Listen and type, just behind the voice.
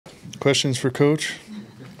Questions for Coach?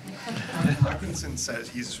 Hawkinson says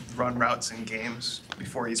he's run routes in games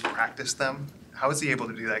before he's practiced them. How is he able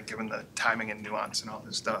to do that given the timing and nuance and all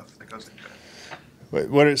this stuff that goes into it?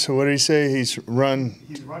 Wait, so what did he say? He's run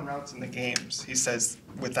routes in the games, he says,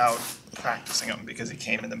 without practicing them because he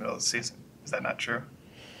came in the middle of the season. Is that not true?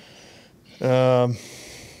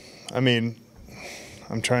 I mean,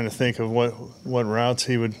 I'm trying to think of what routes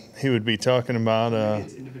he would be talking about. Maybe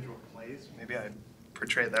it's individual plays. Maybe I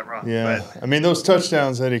portrayed that wrong. Yeah, but I mean, those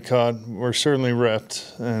touchdowns that he caught were certainly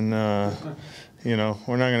repped, and you know,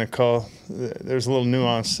 we're not going to call. There's a little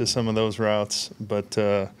nuance to some of those routes, but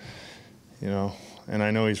you know, and I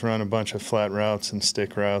know he's run a bunch of flat routes and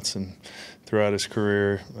stick routes and throughout his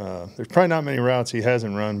career. There's probably not many routes he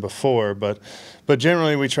hasn't run before, but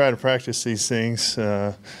generally we try to practice these things.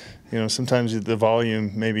 You know, sometimes the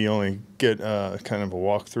volume maybe only get kind of a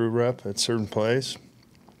walkthrough rep at certain plays.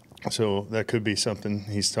 So that could be something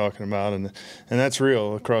he's talking about, and that's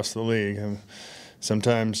real across the league.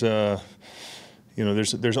 Sometimes, you know,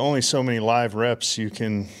 there's only so many live reps you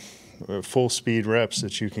can, full speed reps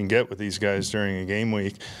that you can get with these guys during a game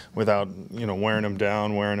week without, you know, wearing them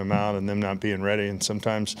down, wearing them out, and them not being ready. And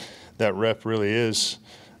sometimes that rep really is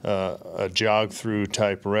a jog through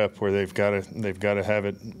type rep where they've got to have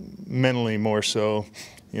it mentally more so,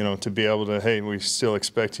 you know, to be able to, hey, we still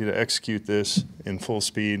expect you to execute this in full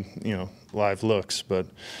speed, you know, live looks, but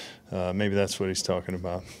maybe that's what he's talking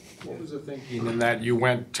about. What was the thinking in that you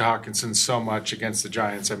went to Hawkinson so much against the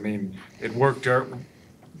Giants? I mean, it worked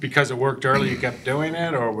because it worked early, you kept doing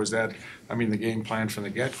it, or was that, I mean, the game plan from the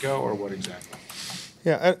get-go, or what exactly?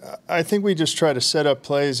 Yeah, I think we just try to set up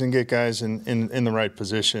plays and get guys in the right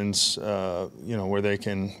positions, you know, where they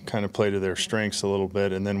can kind of play to their strengths a little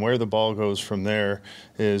bit, and then where the ball goes from there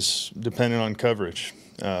is dependent on coverage.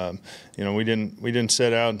 You know, we didn't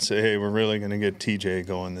set out and say, hey, we're really going to get TJ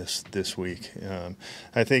going this week.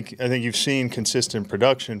 I think you've seen consistent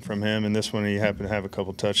production from him, and this one he happened to have a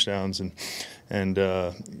couple touchdowns and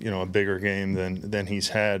you know, a bigger game than he's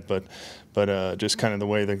had, but just kind of the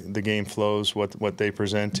way the game flows, what they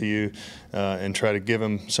present to you, and try to give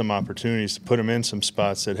them some opportunities to put them in some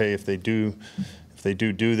spots that, hey, if they do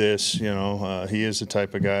this, you know, he is the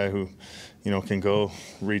type of guy who, you know, can go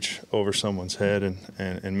reach over someone's head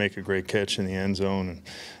and make a great catch in the end zone.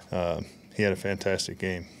 And he had a fantastic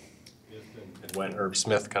game. And when Irv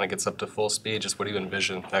Smith kind of gets up to full speed, just what do you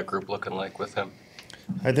envision that group looking like with him?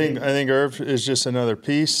 I think Irv is just another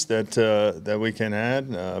piece that we can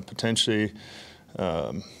add. Potentially,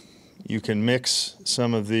 you can mix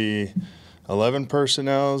some of the 11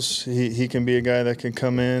 personnels. He can be a guy that can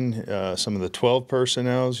come in. Some of the 12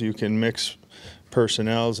 personnels, you can mix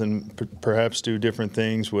personnels and perhaps do different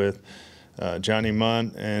things with Johnny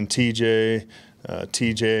Munt and TJ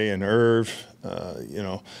and Irv. You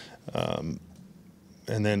know.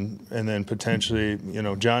 And then potentially, you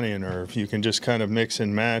know, Johnny and Irv. You can just kind of mix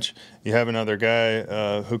and match. You have another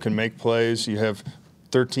guy who can make plays. You have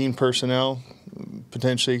 13 personnel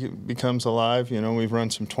potentially becomes alive. You know, we've run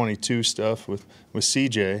some 22 stuff with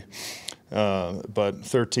CJ, but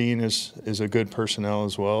 13 is a good personnel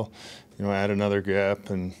as well. You know, add another gap,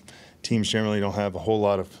 and teams generally don't have a whole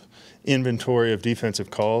lot of inventory of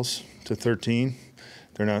defensive calls to 13.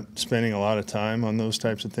 They're not spending a lot of time on those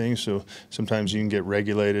types of things, so sometimes you can get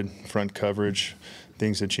regulated front coverage,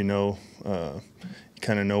 things that you know, you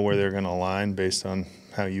kind of know where they're going to align based on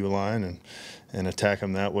how you align and attack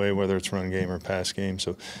them that way, whether it's run game or pass game.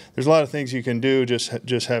 So there's a lot of things you can do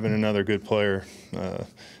just having another good player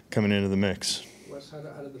coming into the mix. Wes, how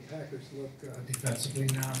did the Packers look defensively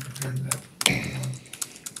now compared to that?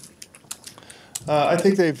 I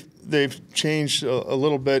think they've changed a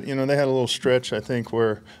little bit. You know, they had a little stretch, I think,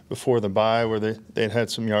 where before the bye where they'd had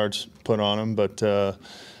some yards put on them, but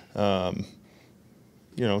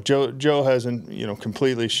you know, Joe hasn't, you know,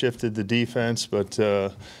 completely shifted the defense, but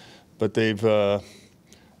they've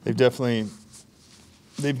definitely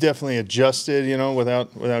adjusted, you know,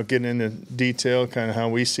 without getting into detail, kind of how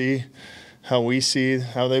we see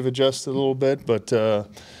how they've adjusted a little bit, but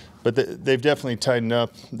they've definitely tightened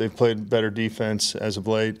up. They've played better defense as of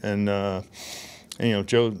late, and you know,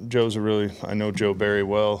 Joe's I know Joe very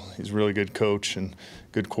well. He's a really good coach and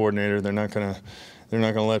good coordinator. They're not gonna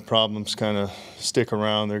let problems kind of stick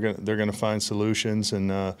around. They're gonna find solutions,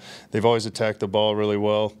 and they've always attacked the ball really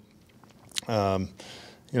well. You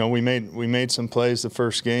know, we made some plays the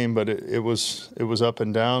first game, but it was up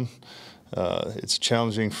and down. It's a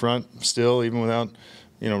challenging front still, even without,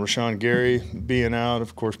 you know, Rashawn Gary being out.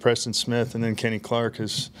 Of course, Preston Smith, and then Kenny Clark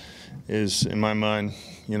is in my mind,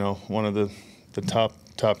 you know, one of the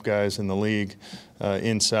top guys in the league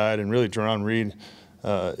inside, and really Jerron Reed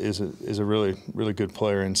is a really good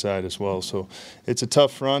player inside as well. So it's a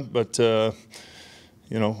tough front, but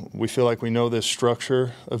you know, we feel like we know this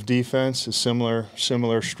structure of defense, a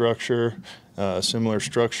similar structure, similar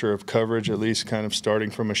structure of coverage, at least kind of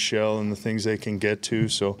starting from a shell and the things they can get to.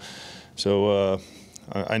 So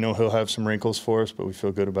I know he'll have some wrinkles for us, but we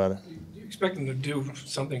feel good about it. You expect them to do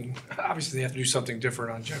something? Obviously, they have to do something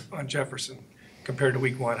different on Jefferson compared to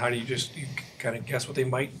week one. How do you kind of guess what they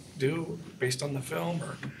might do based on the film,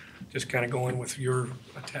 or just kind of go in with your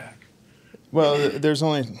attack? Well, there's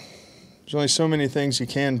only so many things you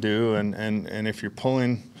can do, and if you're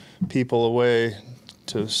pulling people away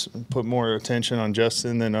to put more attention on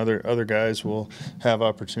Justin, then other guys will have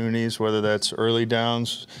opportunities, whether that's early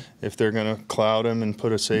downs, if they're going to cloud him and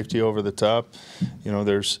put a safety over the top. You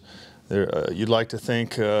know, you'd like to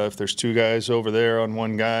think if there's two guys over there on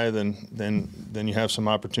one guy, then you have some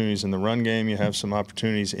opportunities in the run game. You have some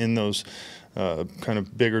opportunities in those kind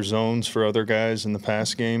of bigger zones for other guys in the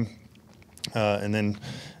pass game, and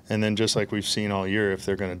then just like we've seen all year, if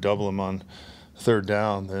they're going to double him on third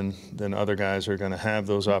down, then other guys are going to have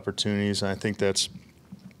those opportunities. And I think that's,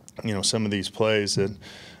 you know, some of these plays that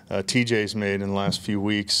TJ's made in the last few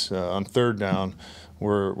weeks on third down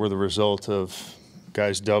were the result of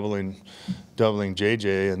guys doubling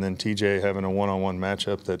JJ, and then TJ having a one-on-one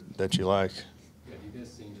matchup that you like. Yeah, you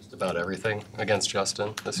guys seen just about everything against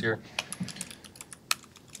Justin this year?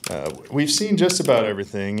 We've seen just about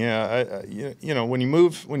everything. Yeah, you know, when you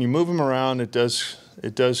move him around, it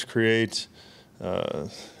does create.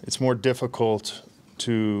 It's more difficult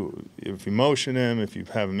to, if you motion him, if you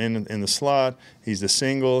have him in the slot, he's the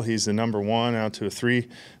single, he's the number one out to a three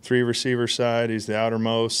receiver side, he's the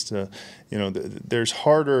outermost. You know, there's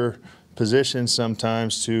harder positions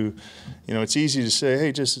sometimes to, you know, it's easy to say,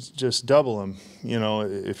 hey, just double him, you know,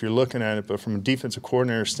 if you're looking at it, but from a defensive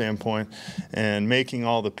coordinator standpoint and making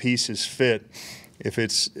all the pieces fit, if you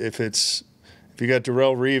got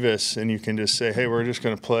Darrelle Revis and you can just say, hey, we're just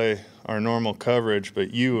going to play our normal coverage,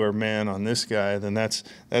 but you are man on this guy, then that's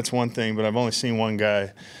one thing. But I've only seen one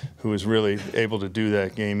guy who was really able to do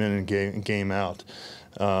that game in and game out.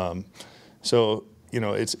 So, you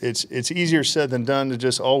know, it's easier said than done to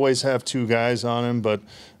just always have two guys on him,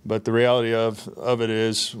 but the reality of it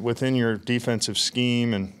is within your defensive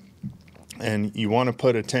scheme and you want to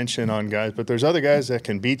put attention on guys, but there's other guys that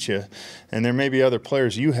can beat you, and there may be other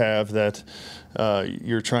players you have that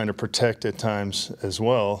you're trying to protect at times as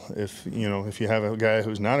well. If you have a guy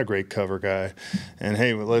who's not a great cover guy, and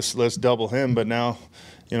hey, let's double him, but now,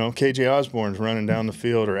 you know, KJ Osborne's running down the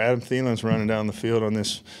field, or Adam Thielen's running down the field on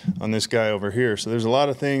this guy over here. So there's a lot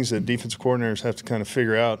of things that defensive coordinators have to kind of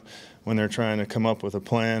figure out when they're trying to come up with a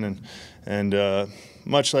plan, and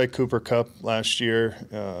much like Cooper Kupp last year.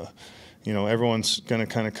 You know, everyone's going to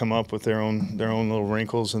kind of come up with their own little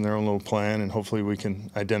wrinkles and their own little plan, and hopefully we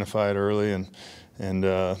can identify it early and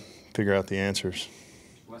figure out the answers.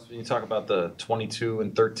 Wes, when you talk about the 22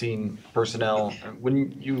 and 13 personnel,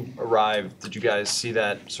 when you arrived, did you guys see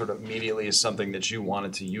that sort of immediately as something that you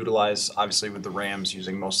wanted to utilize? Obviously with the Rams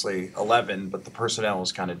using mostly 11, but the personnel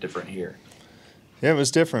was kind of different here. Yeah, it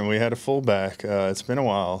was different. We had a fullback. It's been a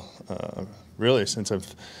while, really, since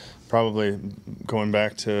I've probably going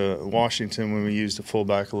back to Washington when we used the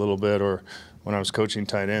fullback a little bit, or when I was coaching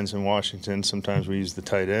tight ends in Washington, sometimes we used the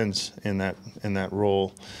tight ends in that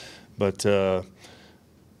role. But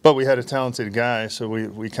we had a talented guy, so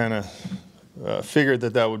we kind of figured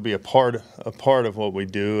that would be a part of what we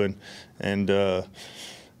do, and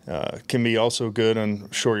can be also good on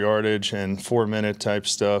short yardage and 4-minute type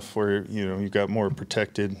stuff where, you know, you've got more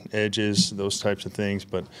protected edges, those types of things.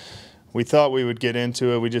 But we thought we would get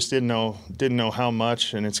into it. We just didn't know how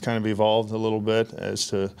much, and it's kind of evolved a little bit as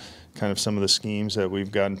to kind of some of the schemes that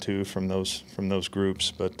we've gotten to from those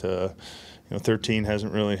groups. But you know, 13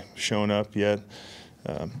 hasn't really shown up yet.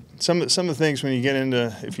 Some of the things when you get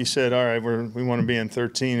into, if you said, all right, we want to be in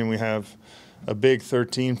 13 and we have a big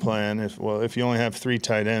 13 plan, if you only have 3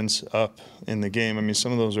 tight ends up in the game, I mean,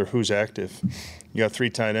 some of those are who's active. You got 3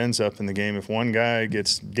 tight ends up in the game. If one guy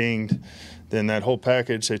gets dinged, then that whole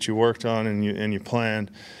package that you worked on and you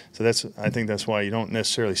planned. So I think that's why you don't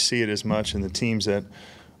necessarily see it as much in the teams that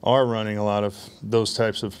are running a lot of those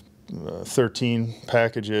types of 13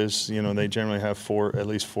 packages. You know, they generally have at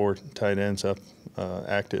least four tight ends up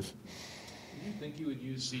active. Do you think you would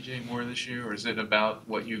use CJ more this year, or is it about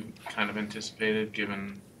what you kind of anticipated,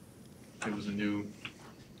 given it was a new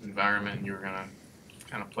environment and you were going to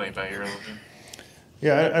kind of play it by ear a little bit?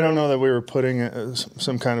 Yeah, I don't know that we were putting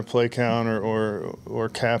some kind of play count or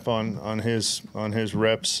cap on his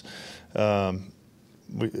reps.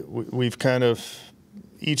 We've kind of,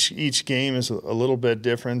 each game is a little bit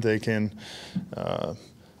different. They can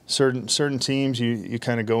certain teams you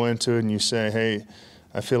kind of go into it and you say, hey,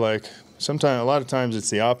 I feel like a lot of times it's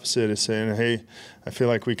the opposite. It's saying, hey, I feel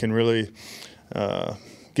like we can really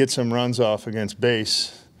get some runs off against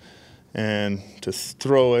base. And to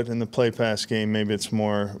throw it in the play pass game, maybe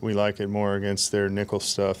we like it more against their nickel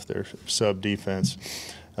stuff, their sub defense.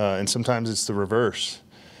 And sometimes it's the reverse.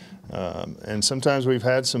 And sometimes we've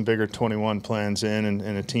had some bigger 21 plans in,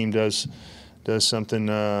 and a team does something.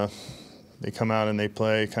 They come out and they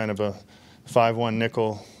play kind of a 5-1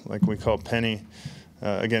 nickel, like we call penny,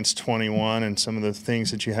 against 21, and some of the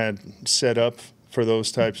things that you had set up for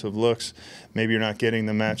those types of looks, maybe you're not getting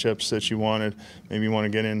the matchups that you wanted. Maybe you want to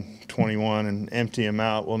get in 21 and empty them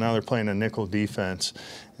out. Well, now they're playing a nickel defense,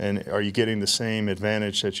 and are you getting the same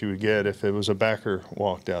advantage that you would get if it was a backer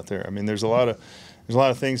walked out there? I mean, there's a lot of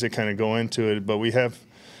things that kind of go into it, but we've had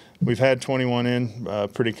 21 in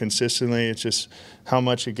pretty consistently. It's just how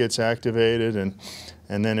much it gets activated, and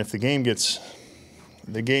then if the game gets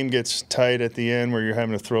tight at the end where you're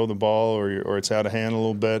having to throw the ball or it's out of hand a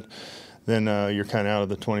little bit, then you're kind of out of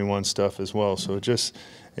the 21 stuff as well. So it just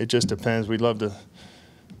depends. We'd love to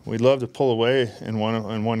pull away in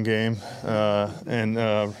one game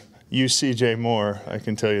and use CJ more. I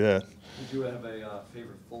can tell you that. Did you have a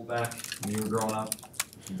favorite fullback when you were growing up?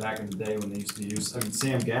 Back in the day when they used to use,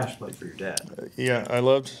 Sam Gash played for your dad. Yeah, I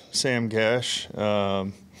loved Sam Gash.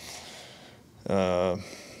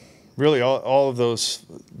 Really, all of those,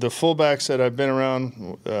 the fullbacks that I've been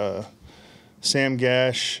around. Sam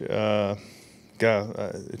Gash, I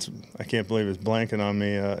can't believe it's blanking on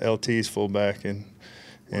me. LT's fullback and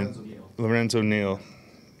Lorenzo Neal.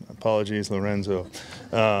 Apologies, Lorenzo.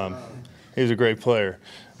 He was a great player.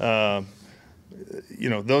 Those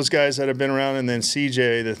guys that have been around, and then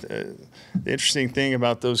CJ. The interesting thing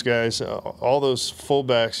about those guys, all those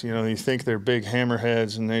fullbacks, you think they're big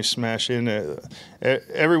hammerheads and they smash in.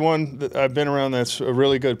 Everyone that I've been around that's a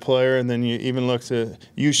really good player, and then you even look to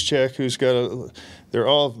Juszczyk, who's they're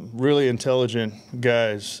all really intelligent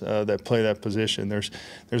guys that play that position. There's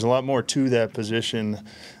a lot more to that position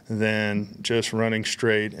than just running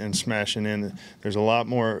straight and smashing in. There's a lot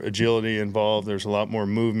more agility involved. There's a lot more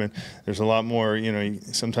movement. There's a lot more,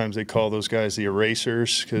 sometimes they call those guys the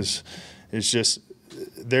erasers because it's just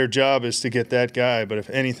their job is to get that guy, but if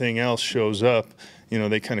anything else shows up,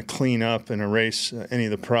 they kind of clean up and erase any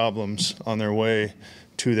of the problems on their way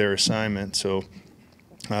to their assignment. So,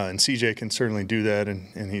 and CJ can certainly do that,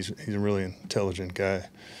 and he's a really intelligent guy.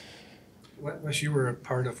 Wes, you were a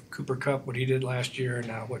part of Cooper Kupp, what he did last year, and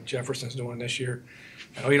now what Jefferson's doing this year.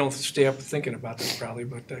 I know you don't stay up thinking about this probably,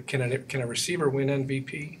 but can a receiver win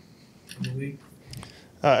MVP in the league?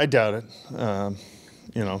 I doubt it.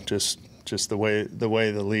 Just the way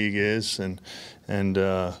the league is, and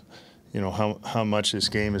how much this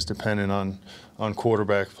game is dependent on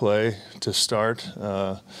quarterback play to start.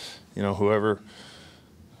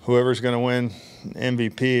 Whoever's going to win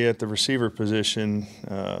MVP at the receiver position.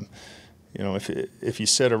 If you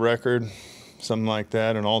set a record, something like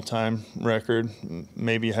that, an all-time record,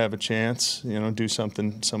 maybe you have a chance. Do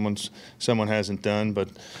something someone hasn't done, but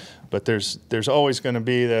there's always going to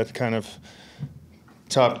be that kind of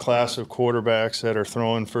top class of quarterbacks that are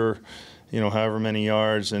throwing for, however many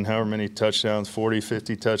yards and however many touchdowns, 40,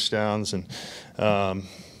 50 touchdowns, and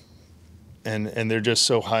they're just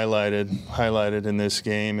so highlighted in this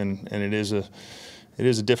game, and it is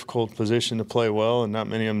a difficult position to play well, and not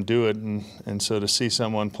many of them do it, and so to see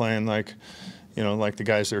someone playing like the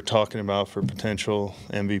guys they're talking about for potential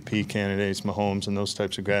MVP candidates, Mahomes and those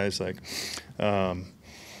types of guys, I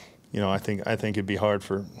think it'd be hard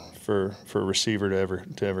for a receiver to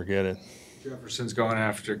ever get it. Jefferson's going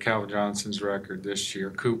after Calvin Johnson's record this year.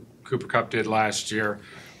 Cooper Kupp did last year.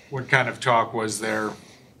 What kind of talk was there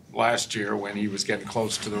last year when he was getting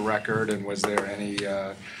close to the record, and was there any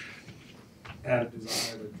added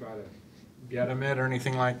desire to try to get him it or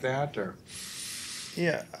anything like that? Or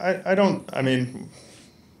yeah, I mean,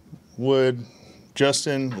 would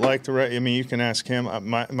Justin like the record? I mean, you can ask him.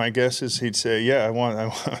 My guess is he'd say, yeah, I want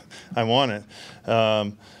it.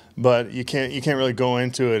 But you can't really go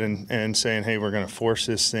into it and saying, hey, we're going to force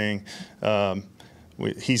this thing.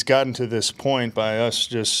 He's gotten to this point by us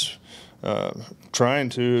just trying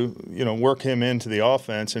to work him into the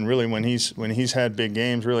offense, and really when he's had big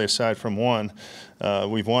games, really aside from one,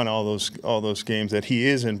 we've won all those games that he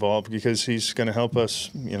is involved, because he's going to help us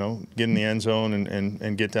get in the end zone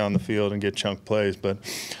and get down the field and get chunk plays. But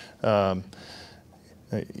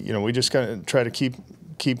we just got to try to keep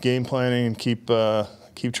game planning and keep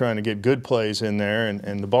keep trying to get good plays in there,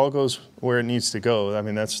 and the ball goes where it needs to go. I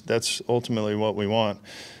mean, that's ultimately what we want.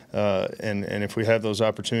 And if we have those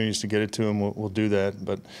opportunities to get it to him, we'll do that.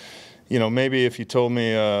 But, maybe if you told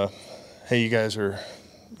me, hey, you guys are,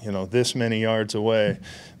 this many yards away,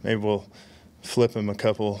 maybe we'll flip him a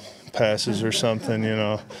couple passes or something,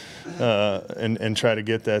 and try to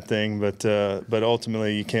get that thing. But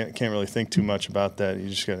ultimately, you can't really think too much about that. You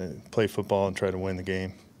just got to play football and try to win the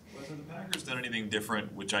game. Have the Packers done anything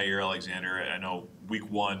different with Jair Alexander? I know week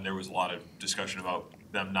 1 there was a lot of discussion about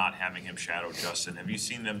them not having him shadow Justin. Have you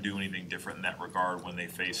seen them do anything different in that regard when they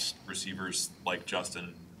face receivers like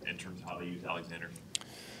Justin in terms of how they use Alexander?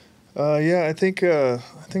 Yeah, I think it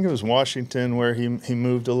was Washington where he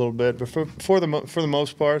moved a little bit, but for the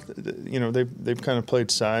most part, they've kind of played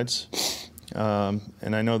sides,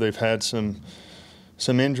 and I know they've had some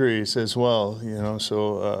injuries as well.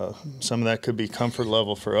 So some of that could be comfort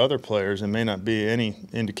level for other players, and may not be any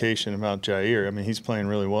indication about Jair. I mean, he's playing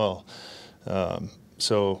really well,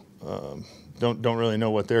 so don't really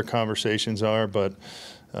know what their conversations are, but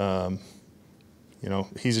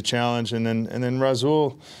he's a challenge, and then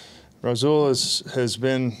Rasul has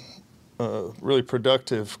been a really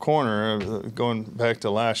productive corner, going back to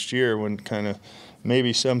last year when kind of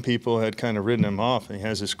maybe some people had kind of written him off, and he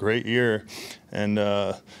has this great year. And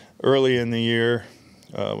early in the year,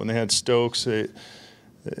 when they had Stokes,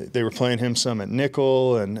 they were playing him some at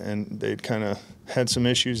nickel, and they'd kind of had some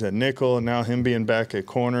issues at nickel, and now him being back at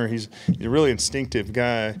corner, he's a really instinctive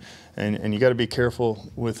guy, and you got to be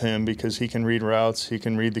careful with him because he can read routes, he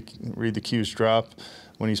can read the cues drop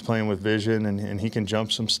when he's playing with vision, and he can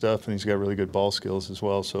jump some stuff, and he's got really good ball skills as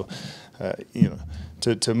well. So,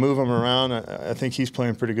 to move him around, I think he's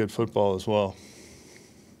playing pretty good football as well.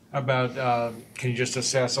 How about, can you just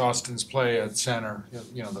assess Austin's play at center?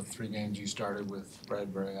 The 3 games you started with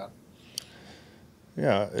Bradbury up.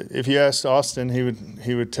 Yeah, if you asked Austin,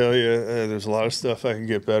 he would tell you there's a lot of stuff I can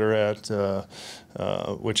get better at,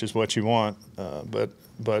 which is what you want.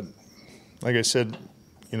 But like I said,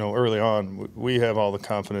 early on, we have all the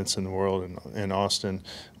confidence in the world in Austin.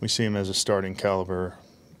 We see him as a starting caliber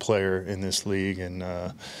player in this league, and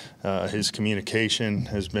his communication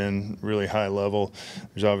has been really high level.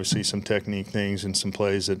 There's obviously some technique things and some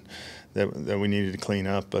plays that we needed to clean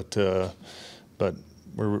up, but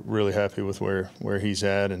we're really happy with where he's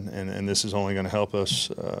at, and this is only going to help us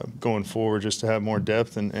going forward, just to have more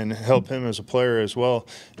depth and help him as a player as well.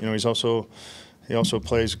 He also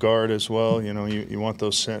plays guard as well. You want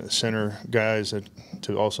those center guys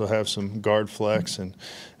to also have some guard flex, and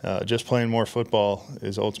just playing more football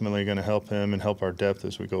is ultimately going to help him and help our depth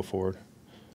as we go forward.